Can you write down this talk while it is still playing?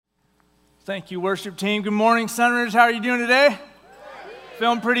Thank you, worship team. Good morning, Sunridge. How are you doing today?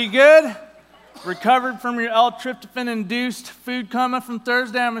 Feeling pretty good? Recovered from your L-tryptophan-induced food coma from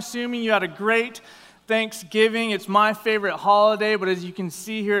Thursday. I'm assuming you had a great Thanksgiving. It's my favorite holiday, but as you can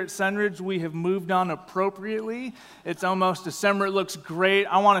see here at Sunridge, we have moved on appropriately. It's almost December. It looks great.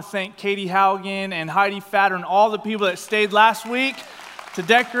 I want to thank Katie Haugen and Heidi Fatter and all the people that stayed last week to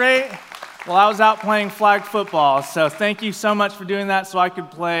decorate while I was out playing flag football. So thank you so much for doing that so I could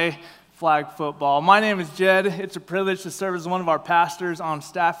play flag football. My name is Jed. It's a privilege to serve as one of our pastors on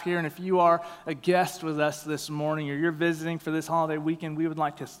staff here. And if you are a guest with us this morning or you're visiting for this holiday weekend, we would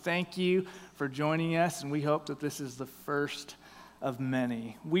like to thank you for joining us. And we hope that this is the first of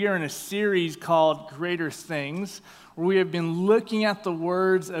many. We are in a series called Greater Things, where we have been looking at the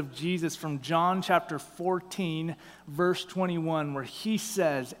words of Jesus from John chapter 14, verse 21, where he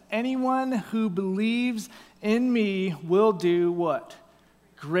says, "Anyone who believes in me will do" what?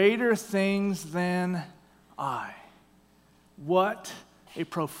 "Greater things than I." What a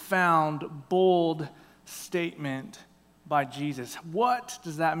profound, bold statement by Jesus. What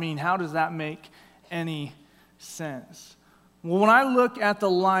does that mean? How does that make any sense? Well, when I look at the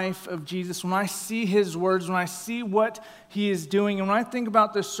life of Jesus, when I see his words, when I see what he is doing, and when I think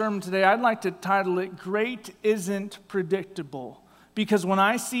about this sermon today, I'd like to title it, "Great Isn't Predictable." Because when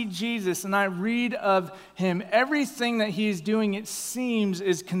I see Jesus and I read of him, everything that he is doing, it seems,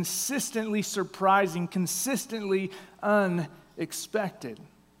 is consistently surprising, consistently unexpected.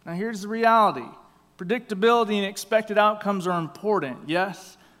 Now here's the reality. Predictability and expected outcomes are important,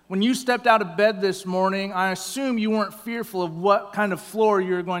 yes? When you stepped out of bed this morning, I assume you weren't fearful of what kind of floor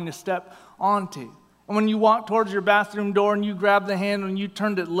you were going to step onto. And when you walked towards your bathroom door and you grabbed the handle and you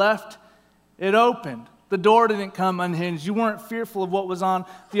turned it left, it opened. The door didn't come unhinged. You weren't fearful of what was on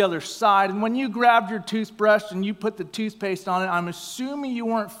the other side. And when you grabbed your toothbrush and you put the toothpaste on it, I'm assuming you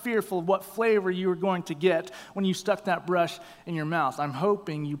weren't fearful of what flavor you were going to get when you stuck that brush in your mouth. I'm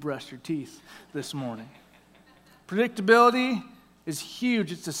hoping you brushed your teeth this morning. Predictability is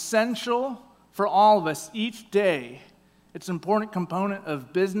huge. It's essential for all of us each day. It's an important component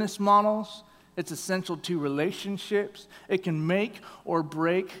of business models. It's essential to relationships. It can make or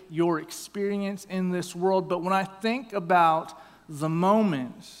break your experience in this world. But when I think about the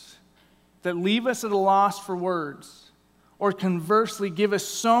moments that leave us at a loss for words, or conversely give us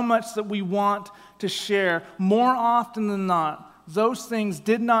so much that we want to share, more often than not, those things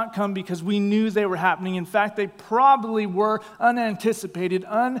did not come because we knew they were happening. In fact, they probably were unanticipated,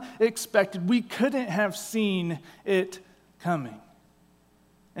 unexpected. We couldn't have seen it coming.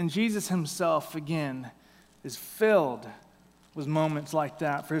 And Jesus himself, again, is filled with moments like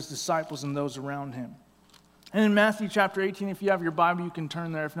that for his disciples and those around him. And in Matthew chapter 18, if you have your Bible, you can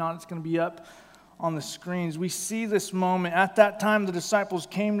turn there. If not, it's going to be up on the screens. We see this moment. At that time, the disciples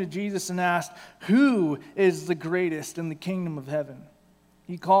came to Jesus and asked, "Who is the greatest in the kingdom of heaven?"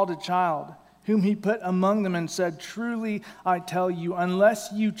 He called a child, whom he put among them and said, "Truly I tell you,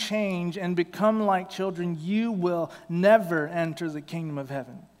 unless you change and become like children, you will never enter the kingdom of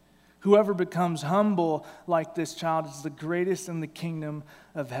heaven. Whoever becomes humble like this child is the greatest in the kingdom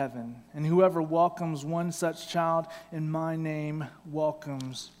of heaven. And whoever welcomes one such child in my name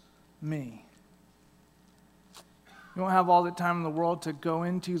welcomes me." You don't have all the time in the world to go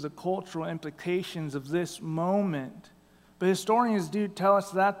into the cultural implications of this moment. But historians do tell us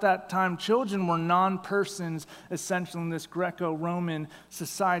that at that time, children were non-persons, essentially, in this Greco-Roman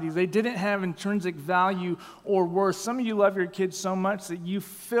society. They didn't have intrinsic value or worth. Some of you love your kids so much that you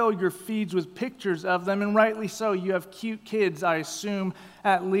fill your feeds with pictures of them, and rightly so. You have cute kids, I assume,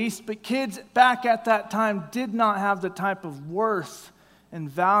 at least. But kids back at that time did not have the type of worth and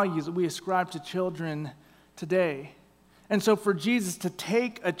value that we ascribe to children today. And so for Jesus to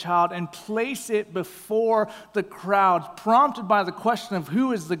take a child and place it before the crowd, prompted by the question of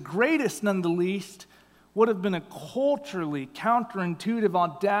who is the greatest none the least, would have been a culturally counterintuitive,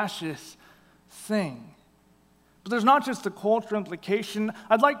 audacious thing. But there's not just the cultural implication.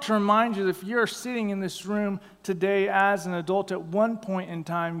 I'd like to remind you that if you're sitting in this room today as an adult, at one point in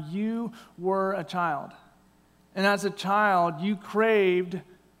time, you were a child. And as a child, you craved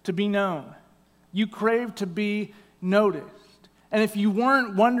to be known. You craved to be noticed. And if you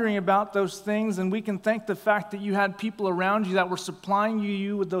weren't wondering about those things, then we can thank the fact that you had people around you that were supplying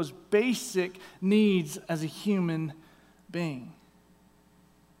you with those basic needs as a human being.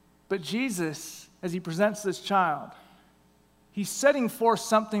 But Jesus, as he presents this child, he's setting forth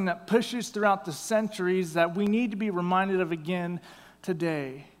something that pushes throughout the centuries that we need to be reminded of again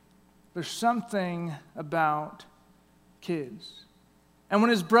today. There's something about kids. And when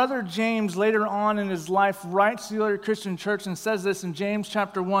his brother James, later on in his life, writes to the early Christian church and says this in James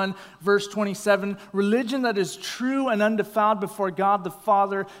chapter 1, verse 27, religion that is true and undefiled before God the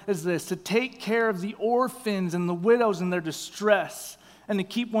Father is this: to take care of the orphans and the widows in their distress, and to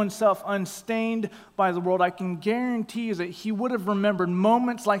keep oneself unstained by the world. I can guarantee you that he would have remembered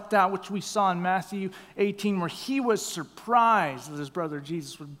moments like that, which we saw in Matthew 18, where he was surprised that his brother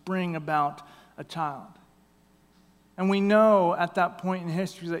Jesus would bring about a child. And we know at that point in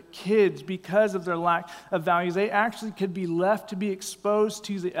history that kids, because of their lack of values, they actually could be left to be exposed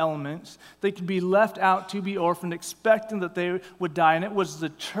to the elements. They could be left out to be orphaned, expecting that they would die. And it was the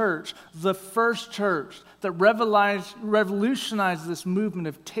church, the first church, that revolutionized this movement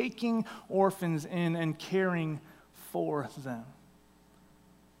of taking orphans in and caring for them.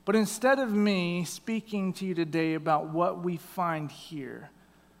 But instead of me speaking to you today about what we find here,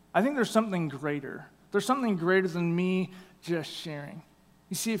 I think there's something greater. There's something greater than me just sharing.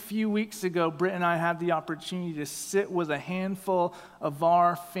 You see, a few weeks ago, Britt and I had the opportunity to sit with a handful of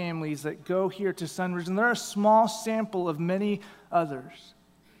our families that go here to Sunridge, and they're a small sample of many others.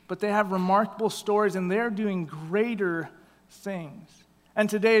 But they have remarkable stories, and they're doing greater things. And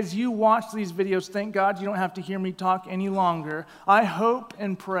today, as you watch these videos, thank God you don't have to hear me talk any longer. I hope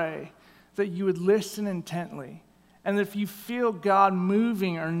and pray that you would listen intently. And if you feel God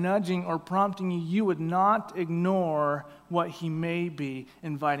moving or nudging or prompting you, you would not ignore what he may be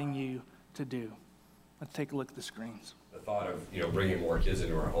inviting you to do. Let's take a look at the screens. The thought of, bringing more kids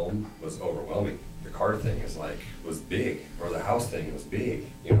into our home was overwhelming. The car thing was big, or the house thing was big,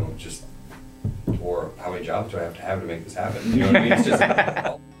 or how many jobs do I have to make this happen? You know what I mean? It's just...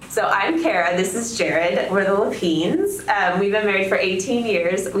 So I'm Kara, this is Jared, we're the Lapines. We've been married for 18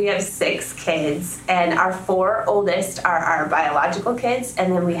 years, we have 6 kids, and our 4 oldest are our biological kids,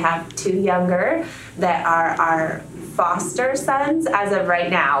 and then we have 2 younger that are our foster sons as of right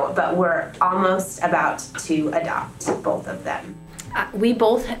now, but we're almost about to adopt both of them. We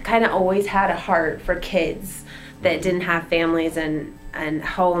both kind of always had a heart for kids that didn't have families and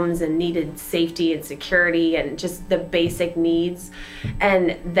homes and needed safety and security and just the basic needs.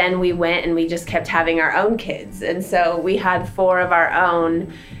 And then we went and we just kept having our own kids. And so we had 4 of our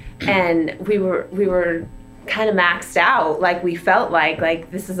own, and we were kind of maxed out. Like, we felt like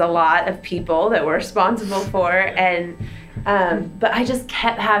this is a lot of people that we're responsible for. And but I just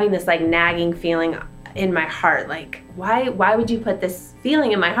kept having this nagging feeling in my heart, why would you put this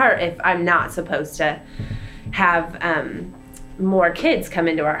feeling in my heart if I'm not supposed to have more kids come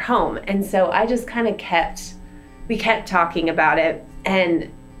into our home? And so I just kind of we kept talking about it, and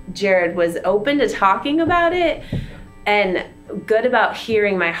Jared was open to talking about it and good about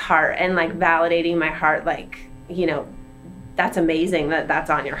hearing my heart and validating my heart, that's amazing that that's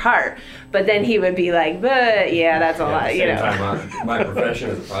on your heart. But then he would be like, but yeah, that's a lot, Time, my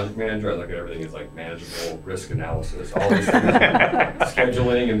profession as a project manager, I look at everything as manageable, risk analysis, all these things,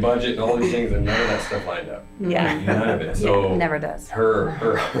 scheduling and budget and all these things, and none of that stuff lined up. Yeah. None of it. So yeah, never does. Her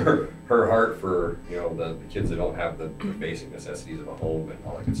heart for, the kids that don't have the basic necessities of a home and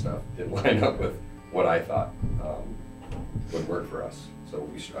all that good stuff didn't line up with what I thought would work for us. So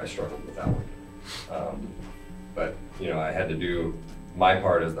I struggled with that one. But, I had to do my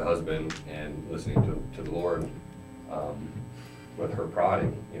part as the husband and listening to the Lord with her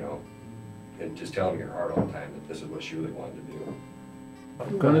prodding, and just telling me her heart all the time that this is what she really wanted to do.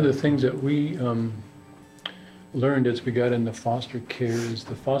 One of the things that we learned as we got into foster care is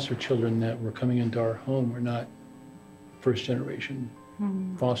the foster children that were coming into our home were not first generation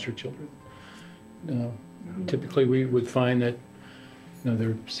foster children. Typically we would find that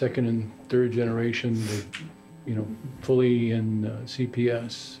they're second and third generation, fully in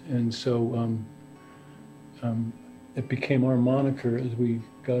CPS. And so it became our moniker as we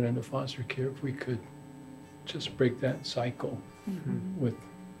got into foster care, if we could just break that cycle with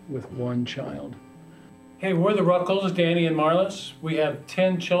one child. Hey, we're the Ruckles, Danny and Marlis. We have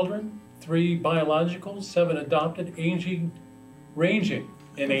 10 children, 3 biological, 7 adopted, ranging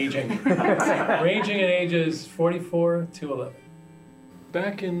in ages 44 to 11.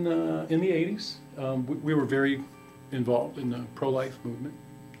 Back in the 80s, we were very involved in the pro-life movement,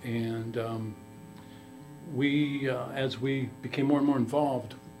 and as we became more and more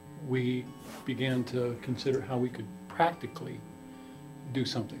involved, we began to consider how we could practically do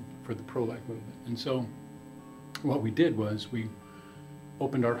something for the pro-life movement. And so what we did was we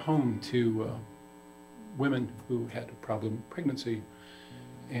opened our home to women who had a problem with pregnancy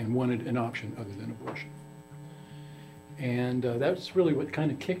and wanted an option other than abortion. And that's really what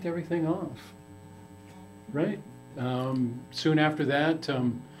kind of kicked everything off, right? Soon after that,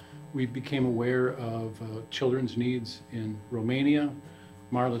 we became aware of children's needs in Romania.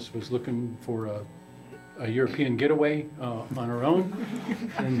 Marlis was looking for a European getaway on her own.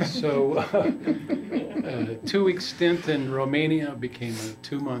 And so a 2-week stint in Romania became a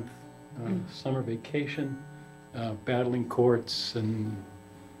 2-month summer vacation, battling courts and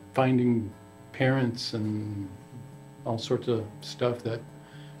finding parents and all sorts of stuff that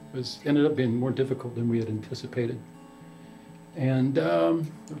ended up being more difficult than we had anticipated. And a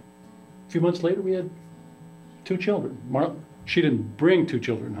few months later, we had 2 children. She didn't bring 2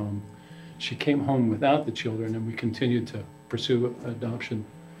 children home. She came home without the children, and we continued to pursue adoption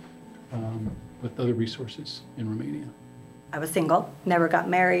with other resources in Romania. I was single, never got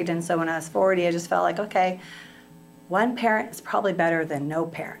married, and so when I was 40, I just felt like, okay, one parent is probably better than no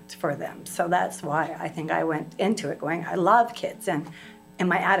parent for them. So that's why I think I went into it going, I love kids, and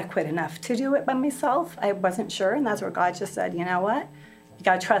am I adequate enough to do it by myself? I wasn't sure, and that's where God just said, you know what? You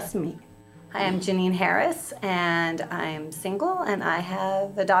gotta trust me. I am Janine Harris, and I'm single, and I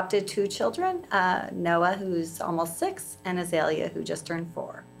have adopted 2 children, Noah, who's almost 6, and Azalea, who just turned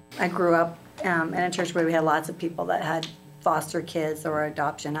 4. I grew up in a church where we had lots of people that had foster kids or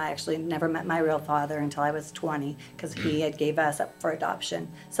adoption. I actually never met my real father until I was 20, because he had gave us up for adoption.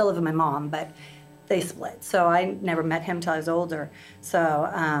 Still live with my mom, but they split. So I never met him till I was older.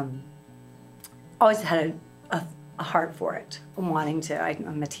 So always had a heart for it, wanting to.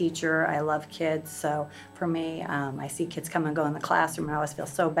 I'm a teacher, I love kids, so for me, I see kids come and go in the classroom, and I always feel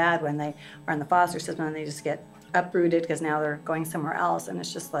so bad when they are in the foster system and they just get uprooted because now they're going somewhere else, and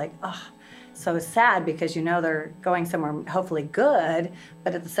it's just like, oh, so sad, because you know they're going somewhere hopefully good,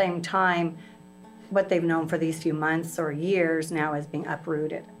 but at the same time, what they've known for these few months or years now is being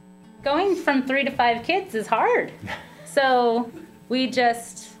uprooted. Going from 3 to 5 kids is hard. So we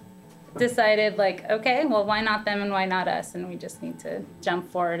just decided, like, okay, well, why not them and why not us? And we just need to jump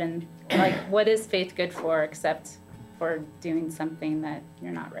forward and, like, what is faith good for except for doing something that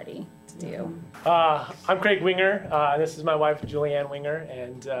you're not ready to do? I'm Craig Winger. This is my wife, Julianne Winger,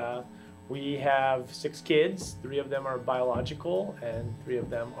 and we have 6 kids. 3 of them are biological, and 3 of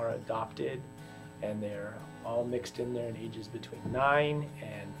them are adopted, and they're all mixed in there in ages between 9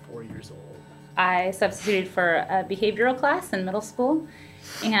 and 4 years old. I substituted for a behavioral class in middle school,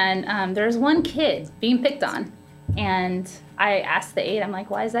 and there's one kid being picked on, and I asked the aide, I'm like,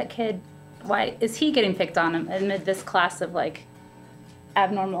 why is he getting picked on amid this class of, like,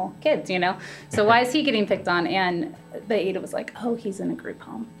 abnormal kids, you know? So why is he getting picked on? And the aide was like, oh, he's in a group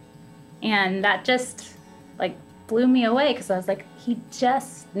home. And that just, like, blew me away, because I was like, he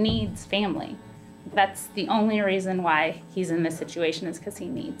just needs family. That's the only reason why he's in this situation, is because he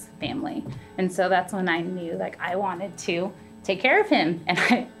needs family. And so that's when I knew, like, I wanted to take care of him. And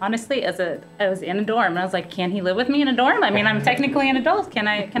I honestly, I was in a dorm, and I was like, can he live with me in a dorm? I mean, I'm technically an adult. Can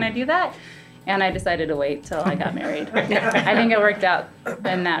I do that? And I decided to wait till I got married. I think it worked out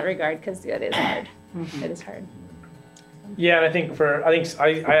in that regard, because it is hard. It is hard. Yeah, and I think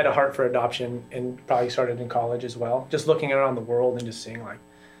I had a heart for adoption, and probably started in college as well. Just looking around the world and just seeing, like,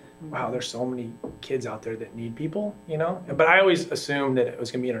 wow, there's so many kids out there that need people, you know? But I always assumed that it was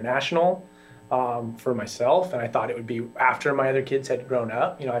gonna be international for myself, and I thought it would be after my other kids had grown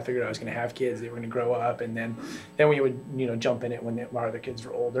up. You know, I figured I was gonna have kids, they were gonna grow up, and then we would, you know, jump in it when our other kids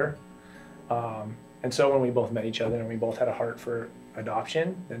were older. And so when we both met each other and we both had a heart for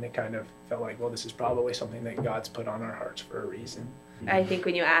adoption, then it kind of felt like, well, this is probably something that God's put on our hearts for a reason. I think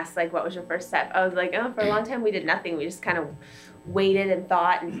when you asked, like, what was your first step, I was like, oh, for a long time we did nothing. We just kind of waited and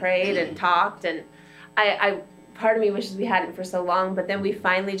thought and prayed and talked, and I part of me wishes we hadn't for so long, but then we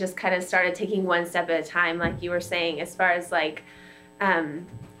finally just kind of started taking one step at a time, like you were saying, as far as, like,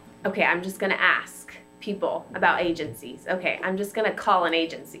 okay, I'm just gonna ask people about agencies. Okay, I'm just gonna call an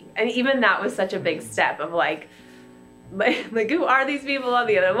agency. And even that was such a big step of, like who are these people on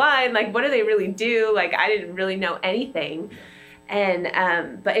the other line? Like, what do they really do? Like, I didn't really know anything.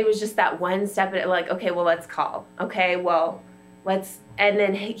 And but it was just that one step, like, okay, well, let's call. Okay, well, let's, and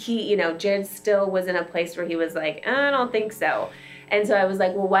then he, you know, Jared still was in a place where he was like, I don't think so. And so I was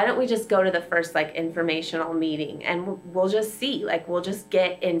like, well, why don't we just go to the first, like, informational meeting, and we'll just see, like, we'll just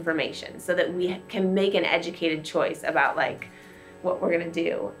get information so that we can make an educated choice about, like, what we're gonna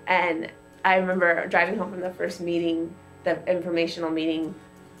do. And I remember driving home from the first meeting, the informational meeting,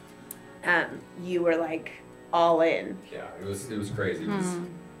 you were, like, all in. Yeah, it was crazy.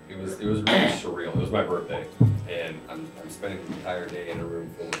 It was really surreal. It was my birthday, and I'm spending the entire day in a room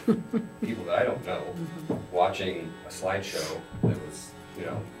full of people that I don't know, watching a slideshow that was, you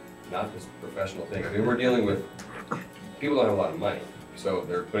know, not this professional thing. I mean, we're dealing with people that have a lot of money, so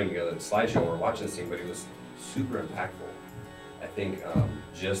they're putting together a slideshow. We're watching this thing, but it was super impactful. I think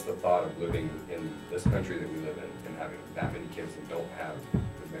just the thought of living in this country that we live in and having that many kids that don't have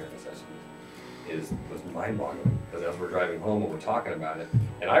the bare necessities was mind-boggling. Because as we're driving home and we're talking about it,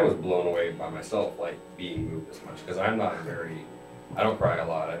 and I was blown away by myself, like being moved this much. Because I'm not I don't cry a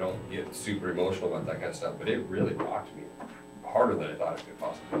lot. I don't get super emotional about that kind of stuff. But it really rocked me harder than I thought it could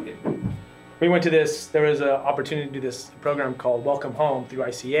possibly get. We went to there was an opportunity to do this program called Welcome Home through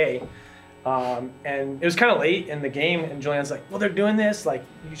ICA. And it was kind of late in the game, and Julianne's like, well, they're doing this, like,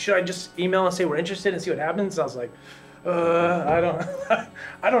 should I just email and say we're interested and see what happens? And I was like,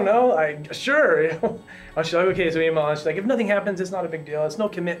 I don't know, sure. I was like, okay, so we email, and she's like, if nothing happens, it's not a big deal, it's no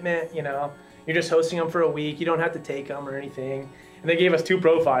commitment, you know, you're just hosting them for a week, you don't have to take them or anything. And they gave us 2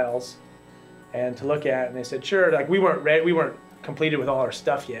 profiles and to look at, and they said, sure, like we weren't completed with all our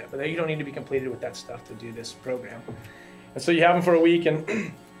stuff yet, but you don't need to be completed with that stuff to do this program. And so you have them for a week, and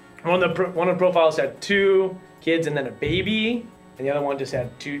one of the profiles had 2 kids and then a baby, and the other one just had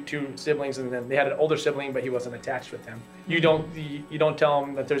two siblings, and then they had an older sibling, but he wasn't attached with them. You don't tell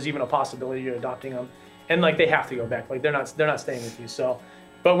them that there's even a possibility you're adopting them, and like they have to go back. Like they're not staying with you. So,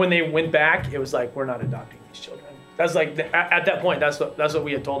 but when they went back, it was like, we're not adopting these children. That's like at that point, that's what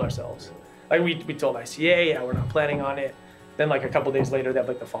we had told ourselves. Like we told ICA, yeah, we're not planning on it. Then like a couple days later, they had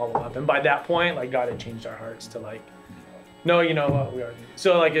like the follow up, and by that point, like God had changed our hearts to like, no, you know what, we are.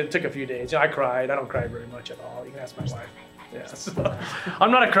 So like it took a few days. You know, I cried. I don't cry very much at all. You can ask my wife. Yeah, so,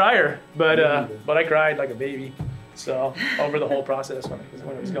 I'm not a crier, but I cried like a baby. So over the whole process when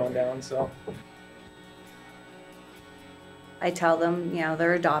it was going down. So I tell them, you know,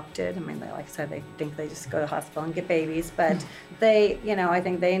 they're adopted. I mean, like I said, they think they just go to the hospital and get babies, but they, you know, I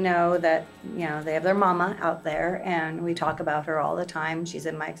think they know that, you know, they have their mama out there, and we talk about her all the time. She's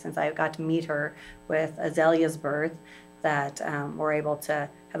in since I got to meet her with Azalea's birth, that we're able to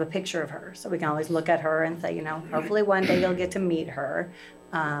have a picture of her. So we can always look at her and say, you know, hopefully one day you'll get to meet her.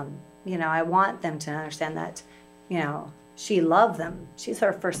 You know, I want them to understand that, you know, she loved them. She's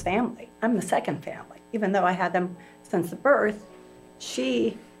her first family. I'm the second family. Even though I had them since the birth,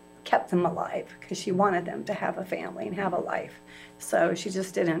 she kept them alive because she wanted them to have a family and have a life. So she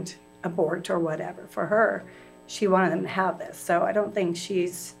just didn't abort or whatever. For her, she wanted them to have this. So I don't think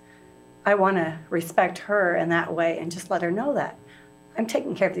I want to respect her in that way and just let her know that I'm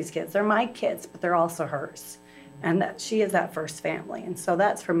taking care of these kids. They're my kids, but they're also hers. And that she is that first family. And so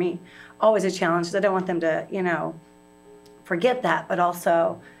that's, for me, always a challenge, because I don't want them to, you know, forget that. But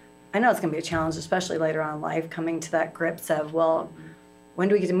also, I know it's going to be a challenge, especially later on in life, coming to that grips of, well, when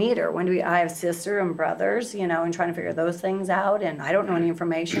do we get to meet her? I have a sister and brothers, you know, and trying to figure those things out. And I don't know any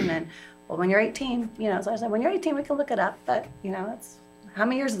information. And, well, when you're 18, you know, so I said, when you're 18, we can look it up. But, you know, how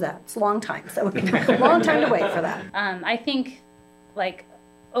many years is that? It's a long time. So a long time to wait for that. I think, like,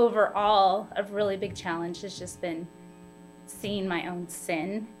 overall, a really big challenge has just been seeing my own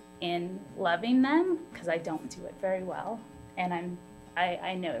sin in loving them, because I don't do it very well. And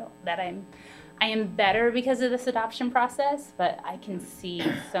I know that I am better because of this adoption process, but I can see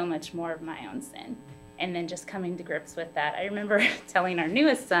so much more of my own sin. And then just coming to grips with that. I remember telling our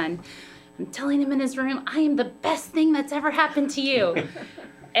newest son, I'm telling him in his room, I am the best thing that's ever happened to you.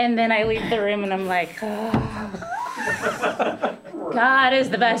 And then I leave the room and I'm like, oh, God is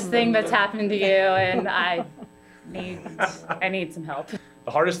the best thing that's happened to you, and I need some help.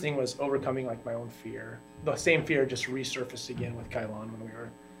 The hardest thing was overcoming like my own fear. The same fear just resurfaced again with Kylan when we were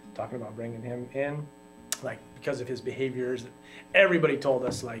talking about bringing him in, like because of his behaviors. Everybody told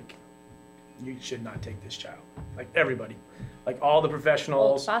us like, you should not take this child. Like everybody, like all the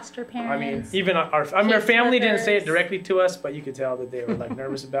professionals, Old foster parents. I mean, even our family didn't say it directly to us, but you could tell that they were like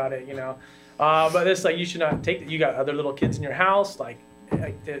nervous about it, you know. But it's like, you should not take it. You got other little kids in your house. Like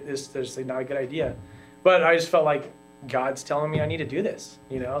this is not a good idea. But I just felt like God's telling me I need to do this,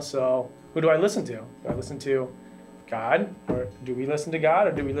 you know. So who do I listen to? Do I listen to God, or do we listen to God,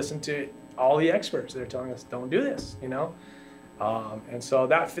 or do we listen to all the experts that are telling us don't do this, you know? And so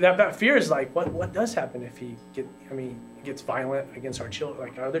that fear is like, what does happen if he gets violent against our children,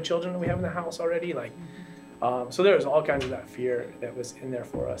 like our other children that we have in the house already, like. So there was all kinds of that fear that was in there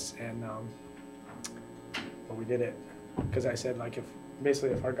for us, and but we did it because I said, like,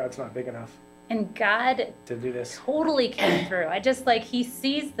 if our God's not big enough, and God to do this, totally came through. I just, like, he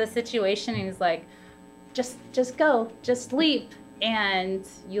sees the situation and he's like, just go, just leap, and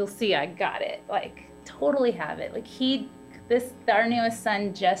you'll see I got it. Like, totally have it. Like, our newest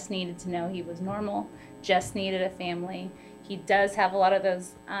son just needed to know he was normal, just needed a family. He does have a lot of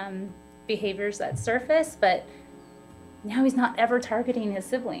those behaviors that surface, but now he's not ever targeting his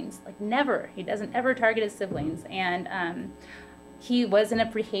siblings. Like, never. He doesn't ever target his siblings. And he was in a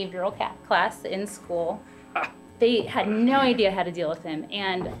behavioral class in school they had no idea how to deal with him.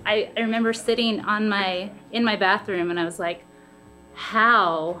 And I remember sitting in my bathroom, and I was like,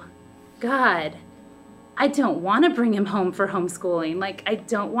 how, God, I don't want to bring him home for homeschooling. Like, I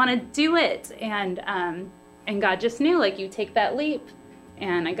don't want to do it. And God just knew, like, you take that leap.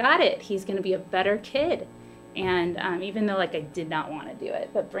 And I got it. He's going to be a better kid. And even though, like, I did not want to do it,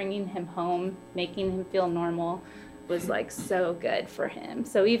 but bringing him home, making him feel normal was, like, so good for him.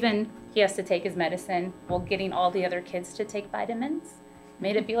 So even he has to take his medicine while getting all the other kids to take vitamins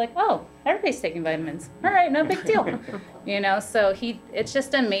made it be like, oh, everybody's taking vitamins. All right, no big deal. You know, so it's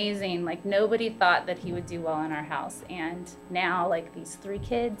just amazing. Like, nobody thought that he would do well in our house. And now, like, these 3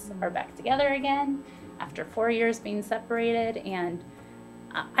 kids are back together again after 4 years being separated. And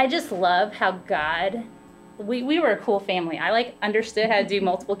I just love how God, we were a cool family. I, like, understood how to do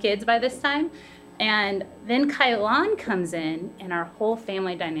multiple kids by this time. And then Kylan comes in, and our whole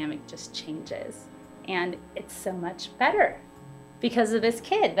family dynamic just changes. And it's so much better because of this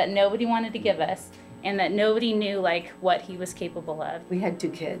kid that nobody wanted to give us, and that nobody knew, like, what he was capable of. We had 2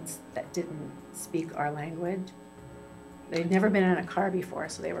 kids that didn't speak our language. They'd never been in a car before,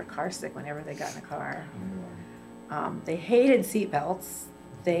 so they were car sick whenever they got in a car. They hated seatbelts.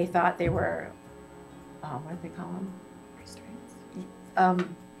 They thought they were, what did they call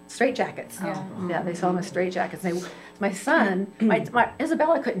them? Straight jackets. Yeah, they saw them as straight jackets. My son, my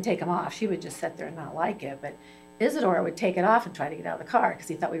Isabella couldn't take them off. She would just sit there and not like it, but Isadora would take it off and try to get out of the car because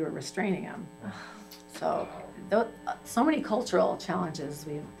he thought we were restraining him. So many cultural challenges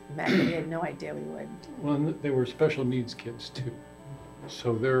we met that we had no idea we would. Well, and they were special needs kids too.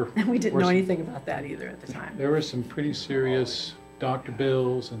 So and we didn't know anything about that either at the time. There were some pretty serious doctor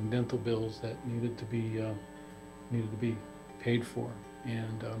bills and dental bills that needed to be paid for.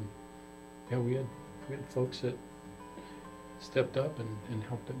 And yeah, we had folks that stepped up and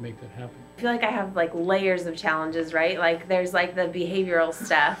helped it make that happen. I feel like I have, like, layers of challenges, right? Like, there's, like, the behavioral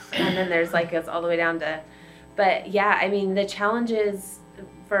stuff, and then there's, like, it's all the way down to, but yeah, I mean, the challenges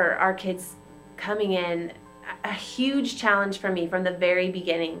for our kids coming in, a huge challenge for me from the very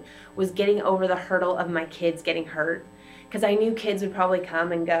beginning was getting over the hurdle of my kids getting hurt. Because I knew kids would probably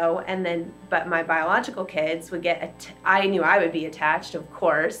come and go, and then, but my biological kids would I knew I would be attached, of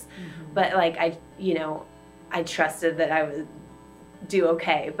course, but, like, I trusted that I would do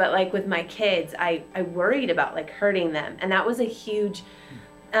okay. But, like, with my kids, I worried about, like, hurting them. And that was a huge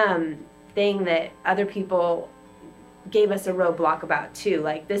thing that other people gave us a roadblock about too.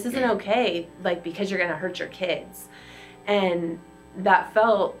 Like, this isn't okay, like, because you're gonna hurt your kids. And that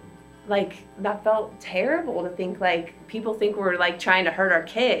felt terrible to think, like, people think we're, like, trying to hurt our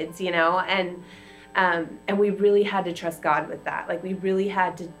kids, you know? And we really had to trust God with that. Like, we really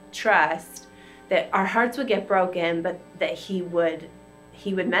had to trust that our hearts would get broken, but that he would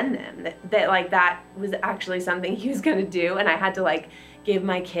mend them. That like, that was actually something he was gonna do. And I had to, like, give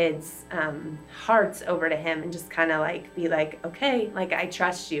my kids' hearts over to him and just kind of, like, be like, okay, like, I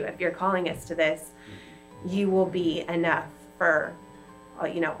trust you. If you're calling us to this, you will be enough for,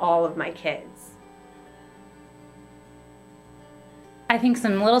 you know, all of my kids. I think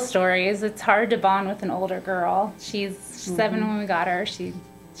some little stories. It's hard to bond with an older girl. She's 7 when we got her. She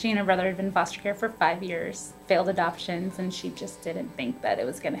and her brother had been in foster care for 5 years, failed adoptions, and she just didn't think that it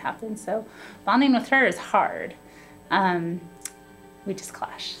was going to happen. So bonding with her is hard. We just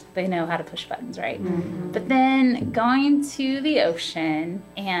clash. They know how to push buttons, right? But then going to the ocean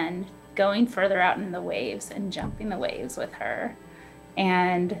and going further out in the waves and jumping the waves with her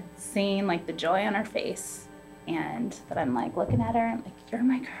and seeing, like, the joy on her face, and that I'm, like, looking at her and, like, you're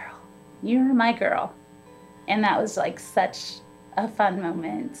my girl. You're my girl. And that was, like, such a fun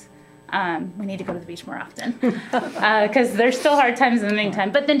moment. We need to go to the beach more often because there's still hard times in the meantime.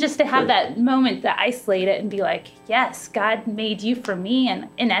 But then just to have that moment to isolate it and be like, yes, God made you for me. And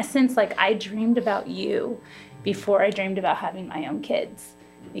in essence, like, I dreamed about you before I dreamed about having my own kids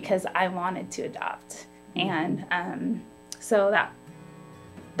because I wanted to adopt. And so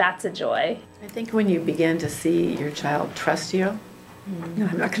that's a joy. I think when you begin to see your child trust you, I'm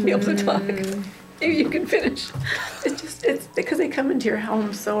not going to be able to talk. Maybe you can finish. It's because they come into your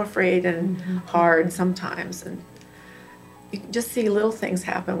home so afraid and hard sometimes, and you can just see little things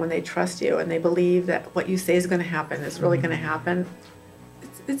happen when they trust you and they believe that what you say is going to happen is really going to happen.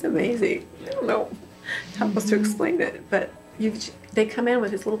 It's amazing. I don't know how else to explain it, but they come in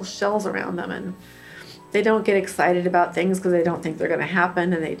with these little shells around them, and they don't get excited about things because they don't think they're going to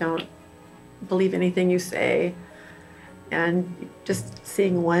happen, and they don't believe anything you say. And just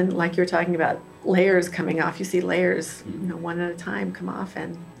seeing one, like you're talking about, layers coming off, you see layers, one at a time come off,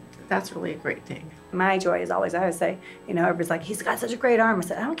 and that's really a great thing. My joy is always, I always say, you know, everybody's like, he's got such a great arm. I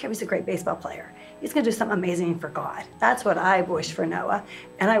said, I don't care if he's a great baseball player. He's going to do something amazing for God. That's what I wish for Noah.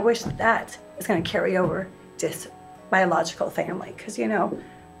 And I wish that is going to carry over to his biological family. Because, you know,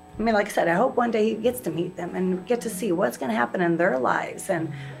 I mean, like I said, I hope one day he gets to meet them and get to see what's going to happen in their lives.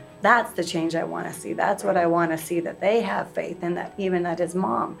 And that's the change I want to see. That's what I want to see, that they have faith in that, even that his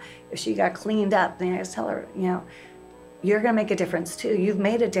mom, if she got cleaned up, then I just tell her, you know, you're going to make a difference too. You've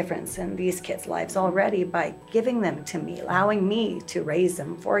made a difference in these kids' lives already by giving them to me, allowing me to raise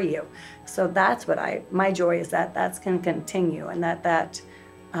them for you. So that's what my joy is, that that's going to continue, and that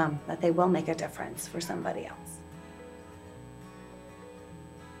they will make a difference for somebody else.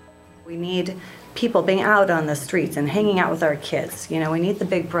 We need people being out on the streets and hanging out with our kids. You know, we need the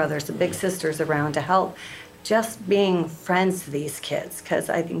big brothers, the big sisters around to help just being friends to these kids, because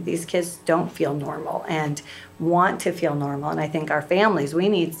I think these kids don't feel normal and want to feel normal. And I think our families, we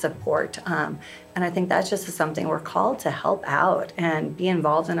need support. And I think that's just something we're called to help out and be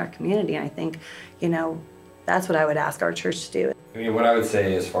involved in our community. And I think, you know, that's what I would ask our church to do. I mean, what I would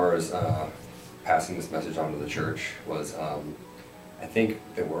say as far as passing this message on to the church was, I think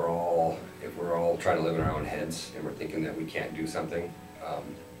that if we're all trying to live in our own heads and we're thinking that we can't do something,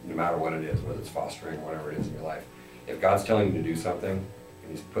 no matter what it is, whether it's fostering, whatever it is in your life, if God's telling you to do something,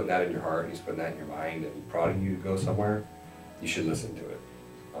 and He's putting that in your heart, and He's putting that in your mind, and prodding you to go somewhere, you should listen to it,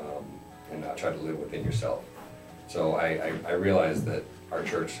 and not try to live within yourself. So I realize that our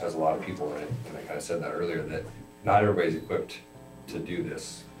church has a lot of people in it, and I kind of said that earlier, that not everybody's equipped to do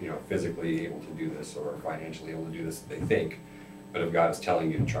this, you know, physically able to do this or financially able to do this, they think. But if God's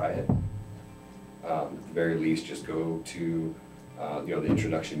telling you to try it, at the very least, just go to you know, the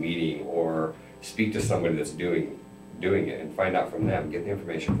introduction meeting, or speak to somebody that's doing it and find out from them, get the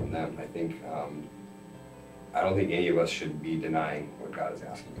information from them. I think I don't think any of us should be denying what God is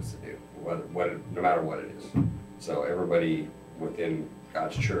asking us to do, no matter what it is. So everybody within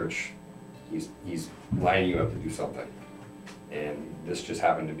God's church, He's lining you up to do something, and this just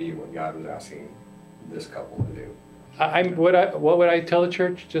happened to be what God was asking this couple to do. What would I tell the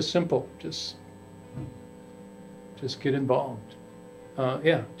church? Just simple. Just get involved.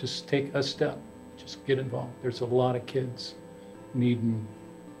 Yeah, just take a step. Just get involved. There's a lot of kids they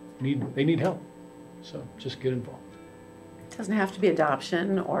need help. So just get involved. It doesn't have to be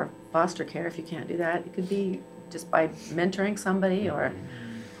adoption or foster care if you can't do that. It could be just by mentoring somebody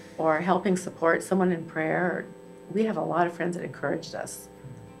or helping support someone in prayer. We have a lot of friends that encouraged us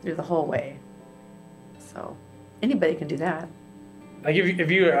through the whole way. So anybody can do that. Like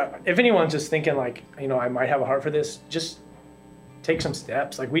if anyone's just thinking like, you know, I might have a heart for this, just take some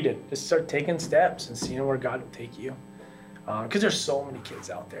steps like we did. Just start taking steps and seeing where God will take you. Because there's so many kids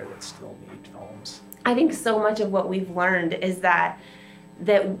out there that still need homes. I think so much of what we've learned is that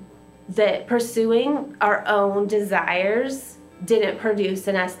pursuing our own desires didn't produce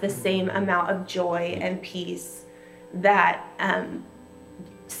in us the same amount of joy and peace that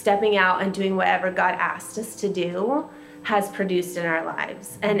stepping out and doing whatever God asked us to do has produced in our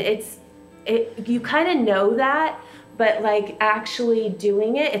lives. And you kind of know that, but like actually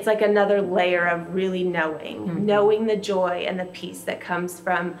doing it, it's like another layer of really knowing the joy and the peace that comes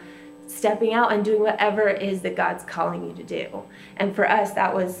from stepping out and doing whatever it is that God's calling you to do. And for us,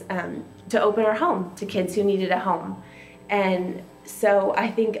 that was to open our home to kids who needed a home. And so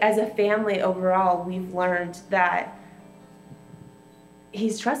I think as a family overall, we've learned that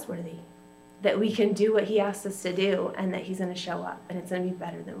He's trustworthy, that we can do what He asked us to do, and that He's going to show up, and it's going to be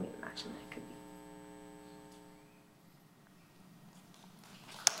better than we imagined it could be.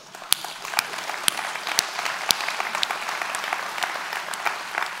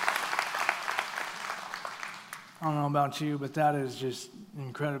 I don't know about you, but that is just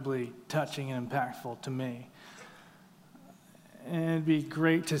incredibly touching and impactful to me. And it'd be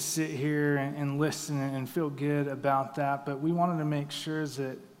great to sit here and listen and feel good about that, but we wanted to make sure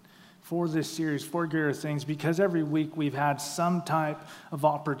that for this series, for Greater Things, because every week we've had some type of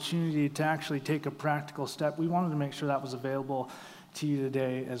opportunity to actually take a practical step, we wanted to make sure that was available to you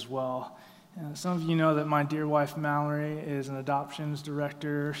today as well. Some of you know that my dear wife Mallory is an adoptions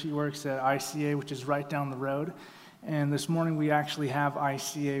director. She works at ICA, which is right down the road. And this morning we actually have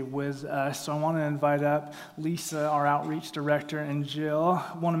ICA with us. So I want to invite up Lisa, our outreach director, and Jill,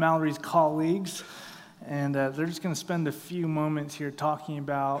 one of Mallory's colleagues. And they're just going to spend a few moments here talking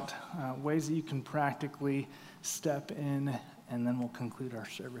about ways that you can practically step in, and then we'll conclude our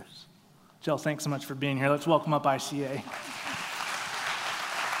service. Jill, thanks so much for being here. Let's welcome up ICA.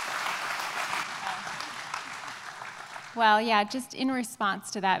 Well, yeah, just in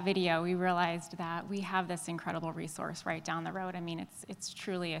response to that video, we realized that we have this incredible resource right down the road. I mean, it's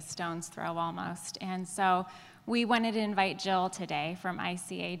truly a stone's throw almost. And so we wanted to invite Jill today from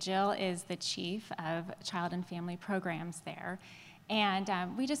ICA. Jill is the chief of Child and Family Programs there. And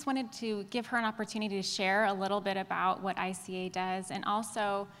we just wanted to give her an opportunity to share a little bit about what ICA does, and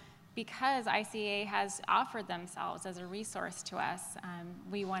also because ICA has offered themselves as a resource to us,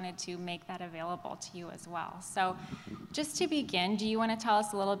 we wanted to make that available to you as well. So just to begin, do you want to tell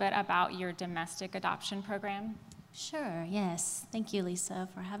us a little bit about your domestic adoption program? Sure, yes. Thank you, Lisa,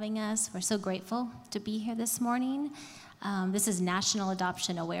 for having us. We're so grateful to be here this morning. This is National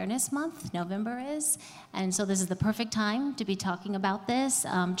Adoption Awareness Month, November is, and so this is the perfect time to be talking about this.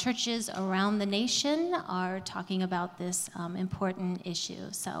 Churches around the nation are talking about this important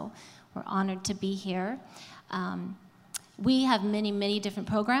issue, so we're honored to be here. We have many, many different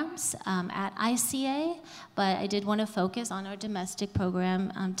programs at ICA, but I did want to focus on our domestic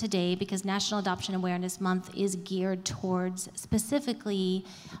program today because National Adoption Awareness Month is geared towards specifically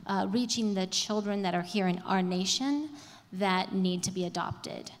reaching the children that are here in our nation that need to be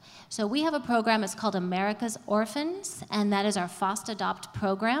adopted. So we have a program, it's called America's Orphans, and that is our foster adopt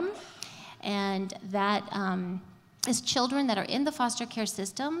program. And that is children that are in the foster care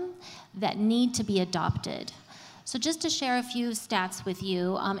system that need to be adopted. So just to share a few stats with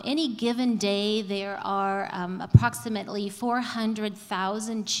you, any given day there are approximately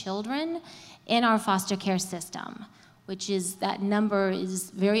 400,000 children in our foster care system, which is, that number is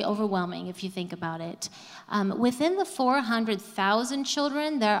very overwhelming if you think about it. Within the 400,000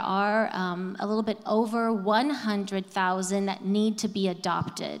 children, there are a little bit over 100,000 that need to be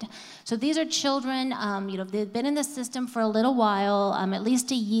adopted. So these are children, they've been in the system for a little while, at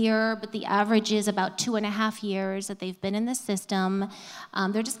least a year, but the average is about 2.5 years that they've been in the system.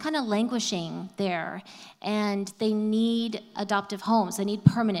 They're just kind of languishing there, and they need adoptive homes. They need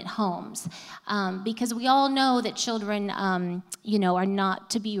permanent homes, because we all know that children, are not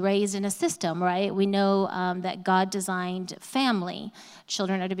to be raised in a system, right? We know that God designed family.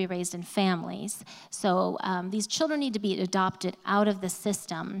 Children are to be raised in families. So these children need to be adopted out of the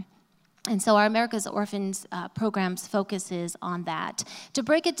system. And so our America's Orphans programs focuses on that. To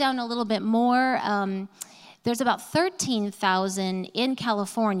break it down a little bit more, there's about 13,000 in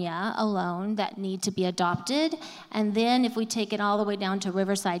California alone that need to be adopted. And then if we take it all the way down to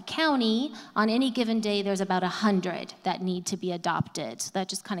Riverside County, on any given day, there's about 100 that need to be adopted. So that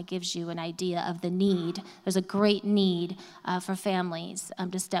just kind of gives you an idea of the need. There's a great need for families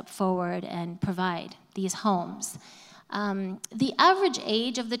to step forward and provide these homes. The average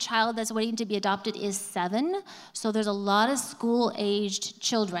age of the child that's waiting to be adopted is 7, so there's a lot of school-aged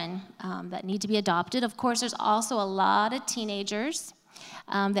children that need to be adopted. Of course, there's also a lot of teenagers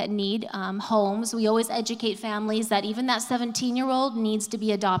that need homes. We always educate families that even that 17-year-old needs to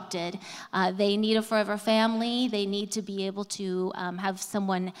be adopted. They need a forever family. They need to be able to have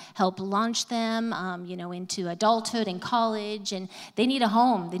someone help launch them, into adulthood and college, and they need a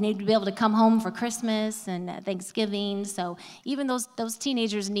home. They need to be able to come home for Christmas and Thanksgiving. So even those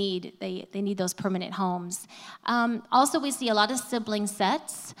teenagers need those permanent homes. Also, we see a lot of sibling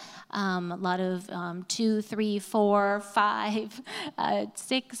sets. A lot of 2, 3, 4, 5,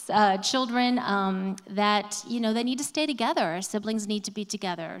 6 children that, they need to stay together. Siblings need to be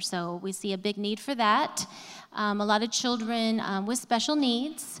together. So we see a big need for that. A lot of children with special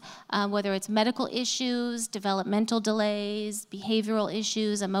needs, whether it's medical issues, developmental delays, behavioral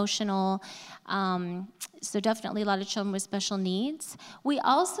issues, emotional. So definitely a lot of children with special needs. We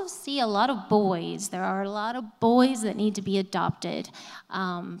also see a lot of boys. There are a lot of boys that need to be adopted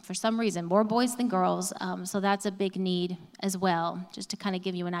for some reason, more boys than girls. So that's a big need as well, just to kind of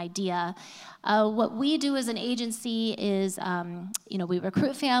give you an idea. What we do as an agency is, we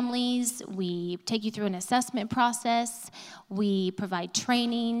recruit families, we take you through an assessment process, we provide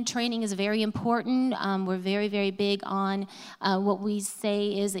training. Training is very important. We're very, very big on what we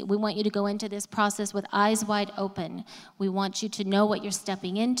say is that we want you to go into this process with eyes wide open. We want you to know what you're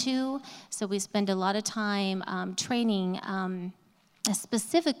stepping into, so we spend a lot of time training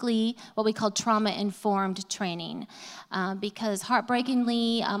specifically what we call trauma-informed training, because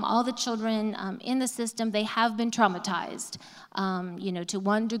heartbreakingly, all the children in the system, they have been traumatized, to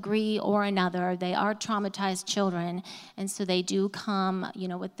one degree or another. They are traumatized children, and so they do come,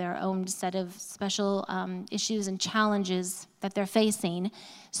 with their own set of special issues and challenges that they're facing.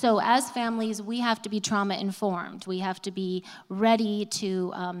 So as families, we have to be trauma informed. We have to be ready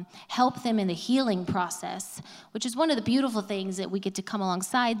to help them in the healing process, which is one of the beautiful things, that we get to come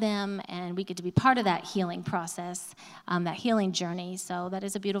alongside them and we get to be part of that healing process, that healing journey. So that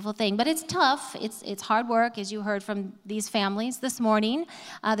is a beautiful thing. But it's tough. It's hard work, as you heard from these families this morning.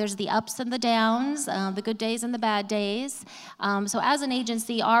 There's the ups and the downs, the good days and the bad days. So as an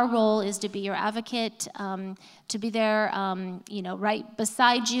agency, our role is to be your advocate, to be there, right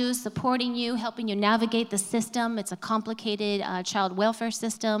beside you, supporting you, helping you navigate the system. It's a complicated child welfare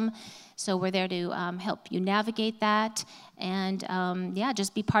system, so we're there to help you navigate that, and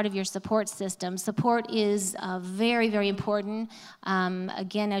just be part of your support system. Support is very, very important.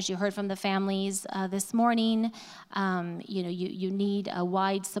 Again, as you heard from the families this morning, you need a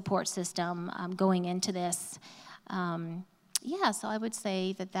wide support system going into this. So I would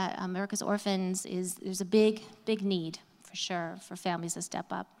say that America's Orphans there's a big, big need, for sure, for families to step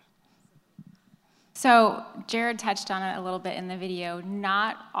up. So Jared touched on it a little bit in the video.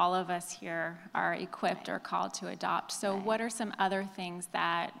 Not all of us here are equipped or called to adopt. So what are some other things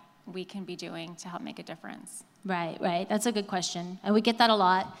that we can be doing to help make a difference? Right. That's a good question. And we get that a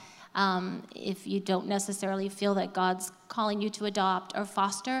lot. If you don't necessarily feel that God's calling you to adopt or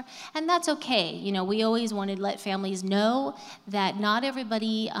foster, and that's okay. We always want to let families know that not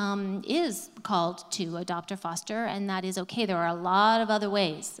everybody is called to adopt or foster, and that is okay. There are a lot of other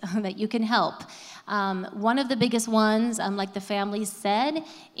ways that you can help. One of the biggest ones, like the families said,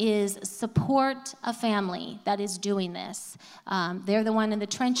 is support a family that is doing this. They're the one in the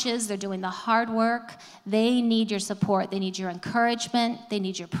trenches. They're doing the hard work. They need your support. They need your encouragement. They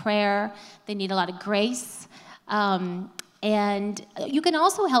need your prayer. They need a lot of grace. And you can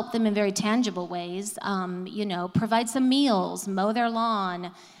also help them in very tangible ways. Provide some meals, mow their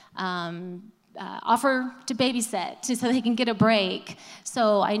lawn, offer to babysit so they can get a break.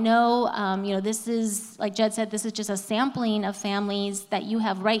 So I know, this is, like Jed said, this is just a sampling of families that you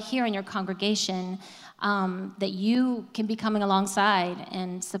have right here in your congregation, that you can be coming alongside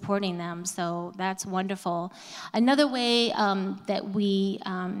and supporting them. So that's wonderful. Another way that we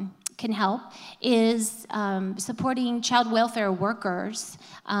can help is supporting child welfare workers.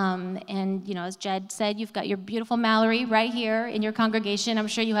 As Jed said, you've got your beautiful Mallory right here in your congregation. I'm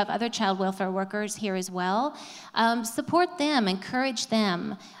sure you have other child welfare workers here as well. Support them, encourage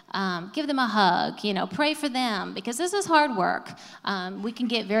them. Give them a hug, pray for them, because this is hard work. We can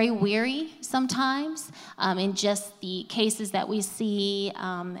get very weary sometimes in just the cases that we see,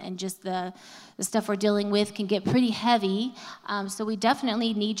 and just the stuff we're dealing with can get pretty heavy. So we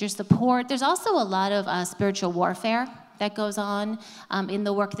definitely need your support. There's also a lot of spiritual warfare that goes on in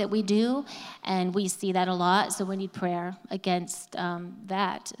the work that we do, and we see that a lot, so we need prayer against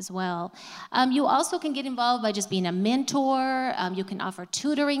that as well. You also can get involved by just being a mentor. You can offer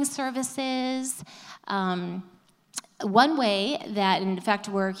tutoring services. One way that, in fact,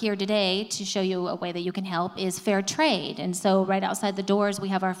 we're here today to show you a way that you can help is fair trade. And so right outside the doors, we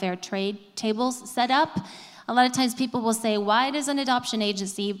have our fair trade tables set up. A lot of times people will say, why does an adoption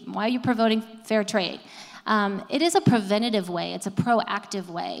agency, why are you promoting fair trade? It is a preventative way. It's a proactive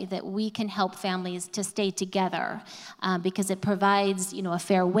way that we can help families to stay together, because it provides, a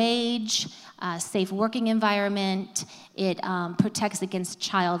fair wage, safe working environment. It protects against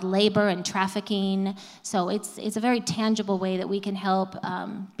child labor and trafficking. So it's a very tangible way that we can help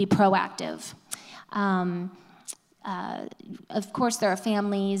be proactive. Of course, there are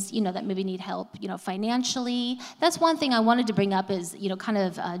families, that maybe need help, financially. That's one thing I wanted to bring up is, kind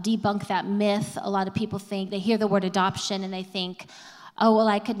of debunk that myth. A lot of people think, they hear the word adoption and they think, oh, well,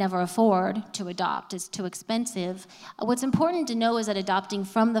 I could never afford to adopt. It's too expensive. What's important to know is that adopting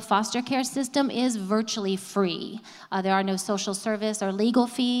from the foster care system is virtually free. There are no social service or legal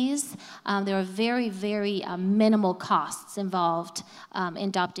fees. There are very, very minimal costs involved in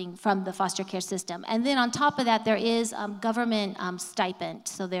adopting from the foster care system. And then on top of that, there is government stipend.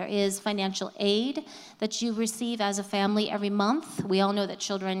 So there is financial aid that you receive as a family every month. We all know that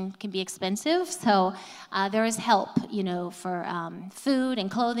children can be expensive, so there is help, for food and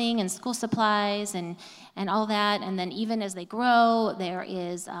clothing and school supplies and all that. And then even as they grow, there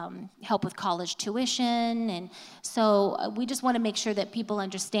is help with college tuition. And so we just want to make sure that people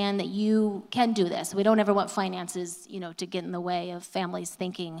understand that you can do this. We don't ever want finances, to get in the way of families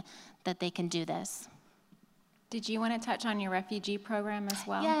thinking that they can do this. Did you want to touch on your refugee program as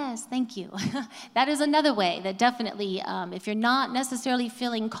well? Yes, thank you. That is another way that definitely, if you're not necessarily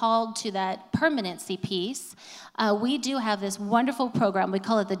feeling called to that permanency piece, we do have this wonderful program. We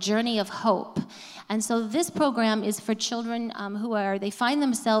call it the Journey of Hope. And so this program is for children they find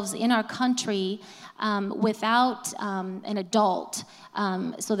themselves in our country without an adult.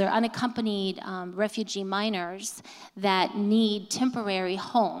 So they're unaccompanied refugee minors that need temporary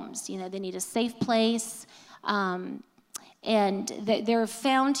homes. You know, they need a safe place. And they're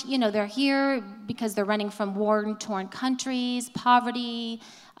found, they're here because they're running from war-torn countries, poverty,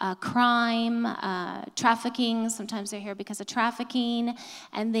 crime, trafficking. Sometimes they're here because of trafficking,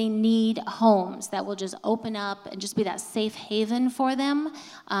 and they need homes that will just open up and just be that safe haven for them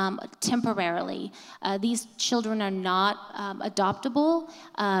temporarily. These children are not adoptable.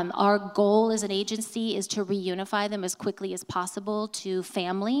 Our goal as an agency is to reunify them as quickly as possible to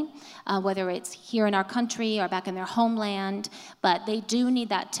family, whether it's here in our country or back in their homeland, but they do need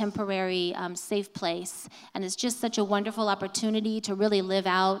that temporary safe place. And it's just such a wonderful opportunity to really live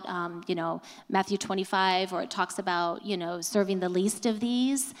out Matthew 25, or it talks about, serving the least of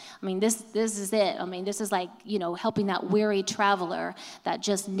these. I mean, this is it. I mean, this is like, helping that weary traveler that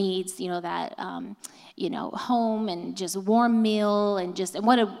just needs, that, home and just warm meal, and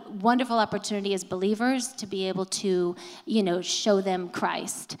what a wonderful opportunity as believers to be able to, show them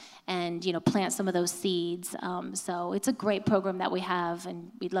Christ and, plant some of those seeds. So it's a great program that we have,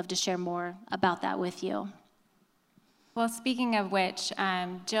 and we'd love to share more about that with you. Well, speaking of which,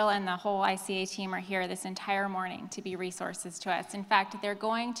 Jill and the whole ICA team are here this entire morning to be resources to us. In fact, they're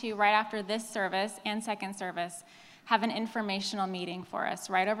going to, right after this service and second service, have an informational meeting for us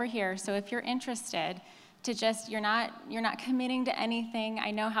right over here. So if you're interested to you're not committing to anything.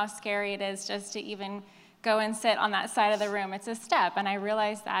 I know how scary it is just to even go and sit on that side of the room. It's a step, and I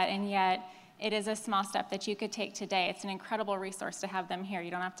realize that, and yet it is a small step that you could take today. It's an incredible resource to have them here. You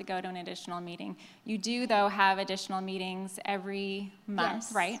don't have to go to an additional meeting. You do, though, have additional meetings every month,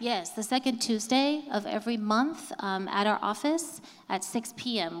 yes, right? Yes, the second Tuesday of every month at our office at 6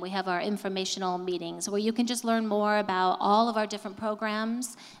 p.m. we have our informational meetings where you can just learn more about all of our different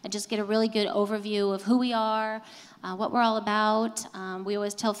programs and just get a really good overview of who we are, what we're all about. We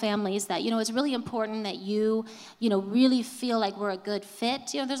always tell families that, it's really important that you really feel like we're a good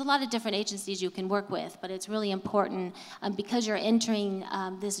fit. There's a lot of different agencies you can work with, but it's really important because you're entering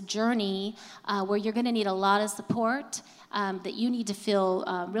this journey where you're going to need a lot of support, that you need to feel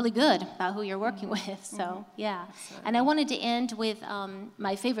really good about who you're working with. So, yeah. Absolutely. And I wanted to end with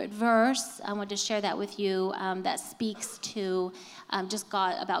my favorite verse. I wanted to share that with you that speaks to just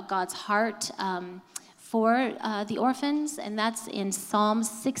about God's heart for the orphans, and that's in Psalm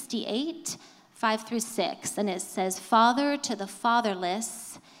 68, 5-6, and it says, "Father to the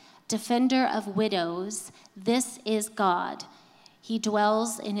fatherless, defender of widows, this is God. He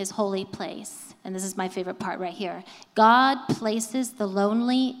dwells in his holy place." And this is my favorite part right here. "God places the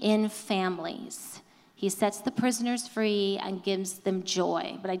lonely in families. He sets the prisoners free and gives them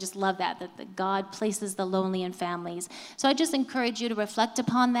joy." But I just love that God places the lonely in families. So I just encourage you to reflect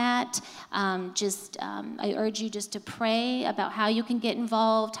upon that. I urge you just to pray about how you can get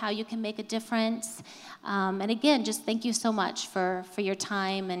involved, how you can make a difference. And again, just thank you so much for your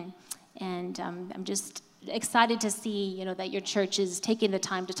time. And I'm just excited to see, that your church is taking the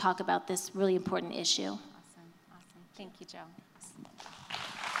time to talk about this really important issue. Awesome. Thank you, Jill.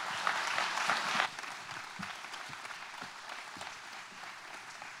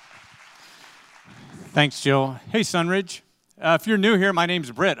 Thanks, Jill. Hey, Sunridge. If you're new here, my name's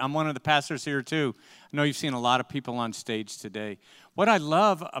Britt. I'm one of the pastors here, too. I know you've seen a lot of people on stage today. What I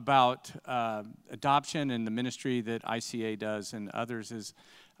love about adoption and the ministry that ICA does and others is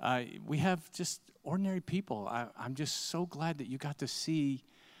we have just ordinary people. I'm just so glad that you got to see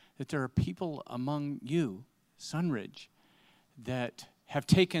that there are people among you, Sunridge, that have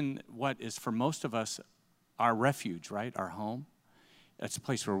taken what is for most of us our refuge, right, our home. That's a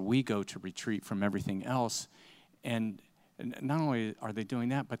place where we go to retreat from everything else. And not only are they doing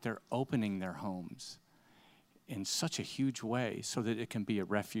that, but they're opening their homes in such a huge way so that it can be a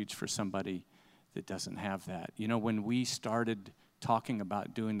refuge for somebody that doesn't have that. When we started talking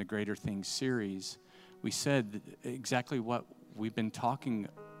about doing the Greater Things series, we said exactly what we've been talking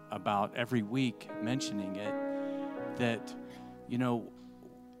about every week, mentioning it, that,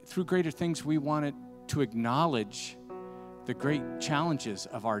 through Greater Things, we wanted to acknowledge the great challenges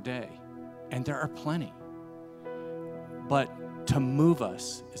of our day, and there are plenty. But to move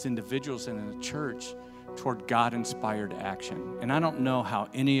us as individuals and in the church toward God-inspired action. And I don't know how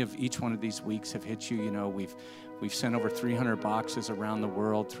any of each one of these weeks have hit you. We've We've sent over 300 boxes around the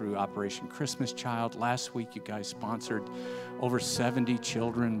world through Operation Christmas Child. Last week, you guys sponsored over 70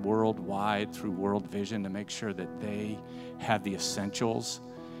 children worldwide through World Vision to make sure that they have the essentials.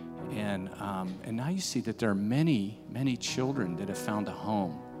 And now you see that there are many, many children that have found a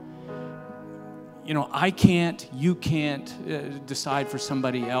home. You know, I can't, you can't decide for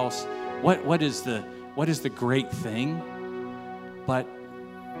somebody else what is the great thing. But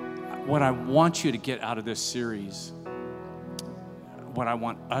what I want you to get out of this series, what I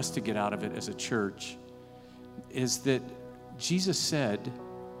want us to get out of it as a church, is that Jesus said,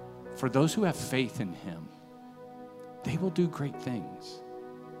 for those who have faith in him, they will do great things.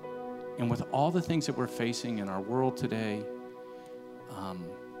 And with all the things that we're facing in our world today,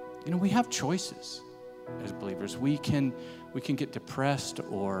 we have choices as believers. We can get depressed,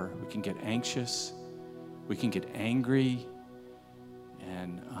 or we can get anxious. We can get angry,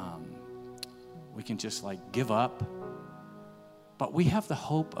 and we can just give up. But we have the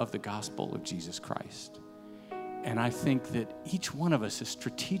hope of the gospel of Jesus Christ. And I think that each one of us is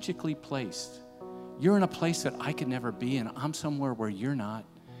strategically placed. You're in a place that I could never be, and I'm somewhere where you're not.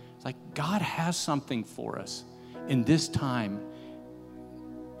 It's like God has something for us in this time,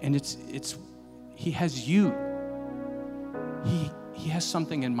 and he has you. He has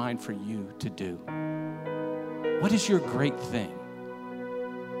something in mind for you to do. What is your great thing?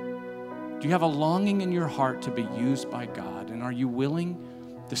 Do you have a longing in your heart to be used by God? And are you willing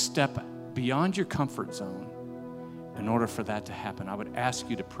to step beyond your comfort zone in order for that to happen? I would ask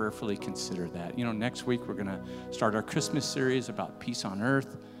you to prayerfully consider that. Next week we're going to start our Christmas series about peace on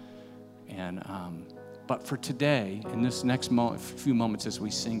earth. And but for today, in this next few moments as we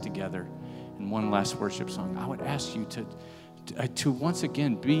sing together in one last worship song, I would ask you to once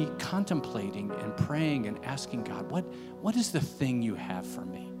again be contemplating and praying and asking God, what is the thing you have for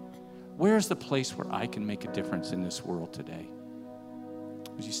me? Where is the place where I can make a difference in this world today?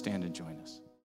 Would you stand and join us?